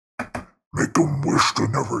Make them wish they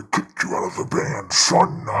never kicked you out of the band,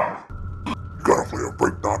 son. You gotta play a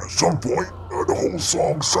breakdown at some point. The whole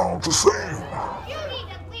song sounds the same. You need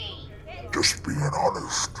to leave. Just being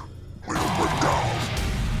honest. Play a breakdown.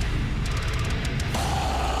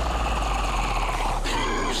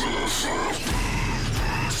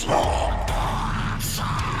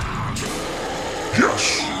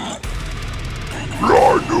 Yes. I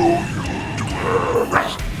knew you to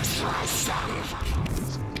have.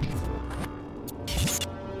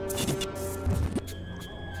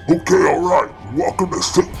 Okay, alright. Welcome to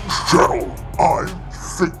Satan's channel. I'm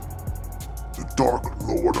Satan, the Dark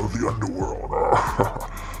Lord of the Underworld.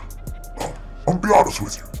 I'm gonna be honest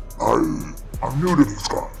with you. I'm new to these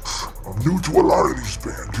guys. I'm new to a lot of these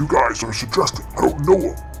bands you guys are suggesting. I don't know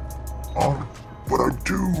them. But I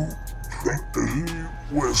do think that he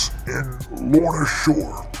was in Lorna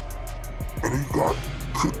Shore, and he got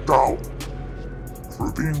kicked out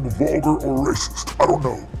for being vulgar or racist. I don't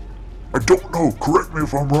know. I don't know. Correct me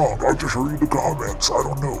if I'm wrong. I just read the comments. I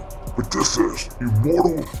don't know. But this is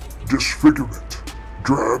Immortal Disfigurement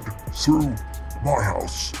Dragged through my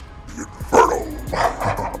house. The Inferno.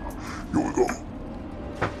 Here we go.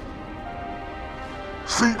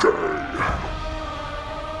 CJ.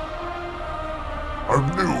 I'm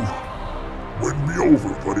new. Win me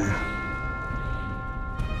over, buddy.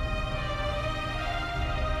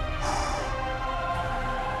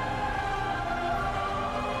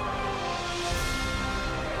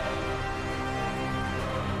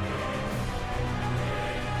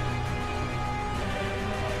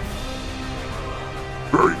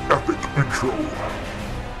 Very epic intro,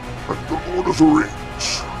 like the Lord of the Rings.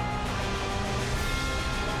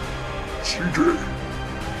 CJ,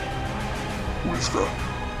 who is that?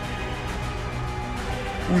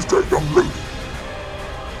 Who is that young lady?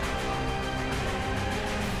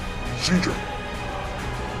 CJ,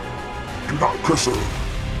 do not kiss her.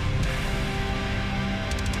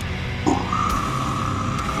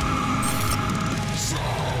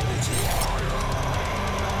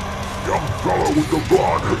 Young fella with the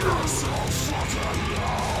blonde hair,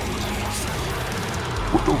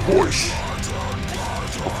 with the voice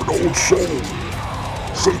of an old soul,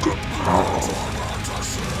 Satan.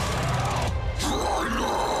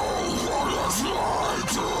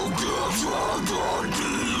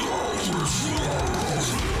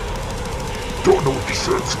 Don't know what you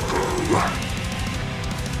said, Satan.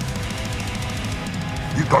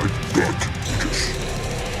 You're not a dick, you're just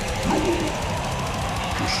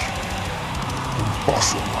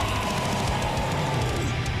awesome.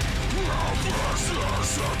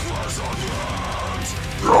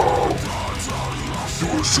 Yo, do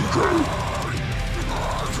it, CJ.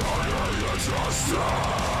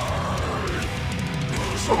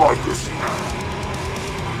 I like this.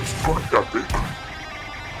 Pretty epic.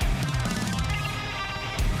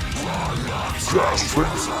 Jazz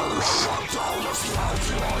fingers.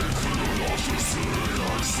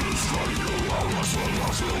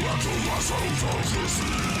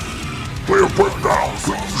 Play a breakdown,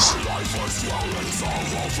 please.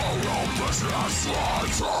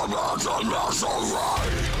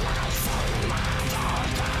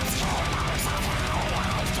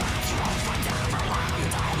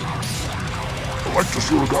 I like this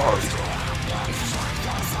little guy.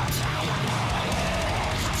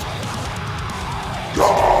 Go!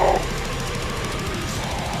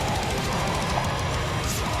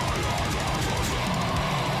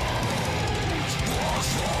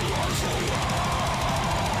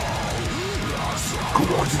 Come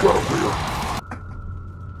on, you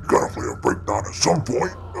gotta play a breakdown at some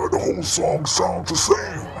point. The whole song sounds the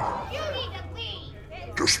same. You need to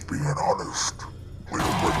leave. Just being honest. Play a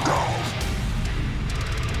breakdown.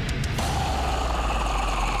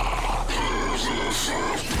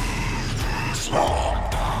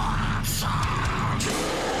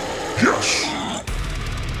 Yes.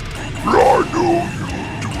 I knew you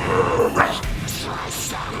to have.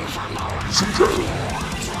 CJ.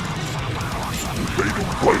 They can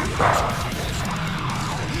play that.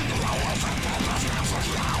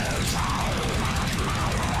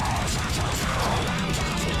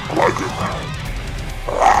 I like it.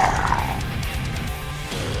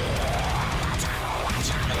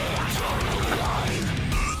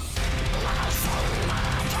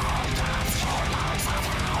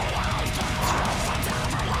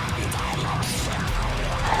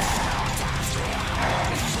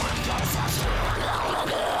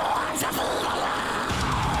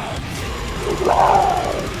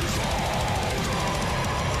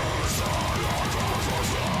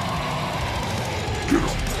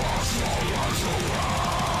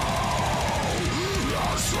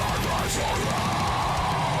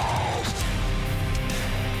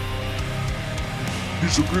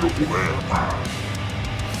 He's a beautiful man.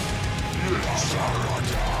 Yes.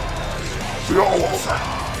 They all are.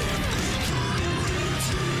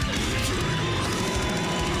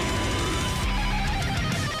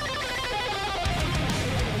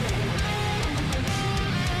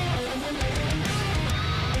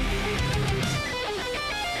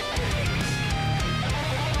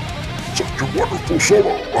 Such a wonderful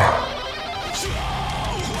solo.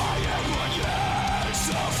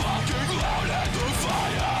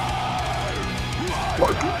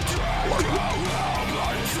 Like it.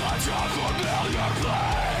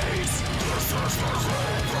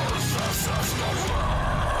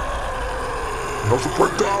 Another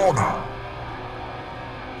breakdown.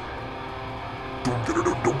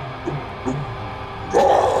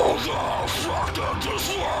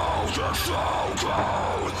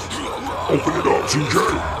 Open it up, CJ.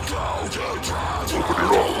 Open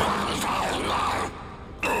it up.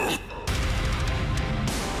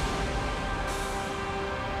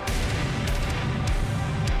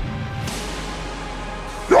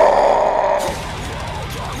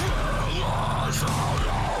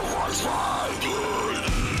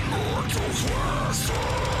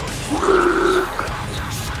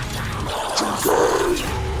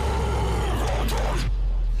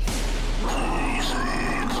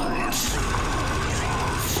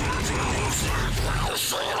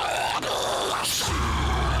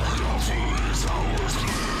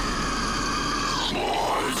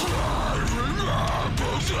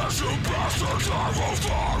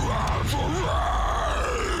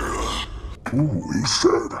 Ooh, he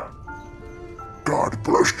said, God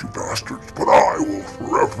bless you bastards, but I will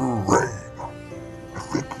forever reign. I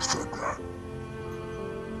think he said that.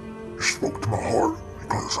 You spoke to my heart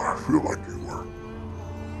because I feel like you know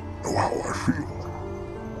how I feel.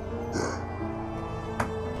 Yeah.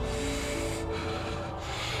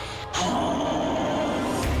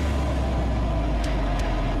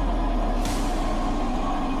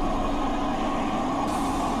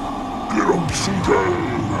 Get him, CJ!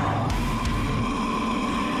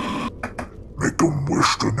 Make him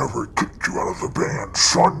wish they never kicked you out of the band,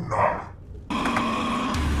 son.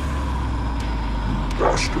 You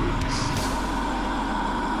bastards.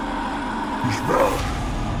 He's mad.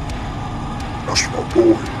 That's my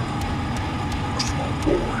boy. That's my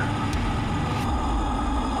boy.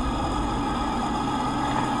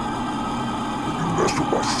 When you mess with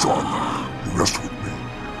my son, you mess with me.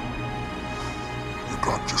 You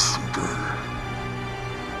got this, CJ.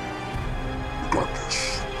 You got this.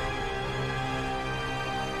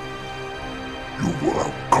 You will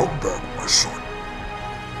have come back, my son,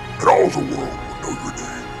 and all the world will know your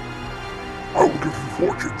name. I will give you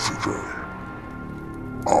fortune, CJ.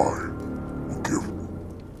 I will give you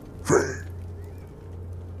fame.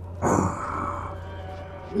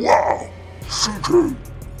 Wow! CJ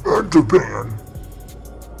and the band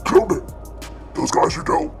killed it. Those guys are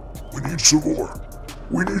dope. We need some more.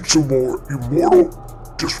 We need some more Immortal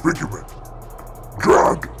Disfigurement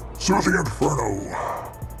Dragged through the Inferno.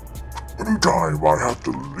 Anytime I have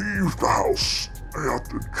to leave the house, I have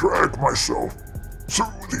to drag myself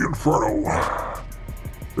through the Inferno.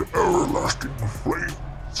 The everlasting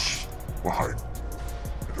flames behind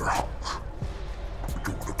their house. Would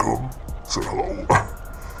you want to come say hello?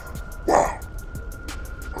 Wow.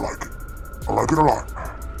 I like it. I like it a lot.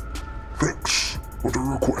 Thanks for the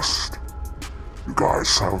request. You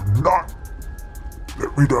guys have not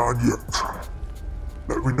let me down yet.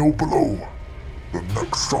 Let me know below the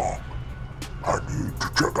next song I need to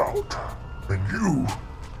check out. And you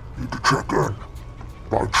need to check in.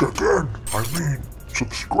 By check in, I mean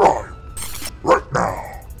subscribe right now.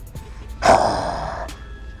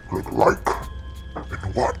 Click like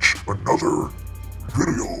and watch another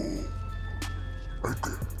video.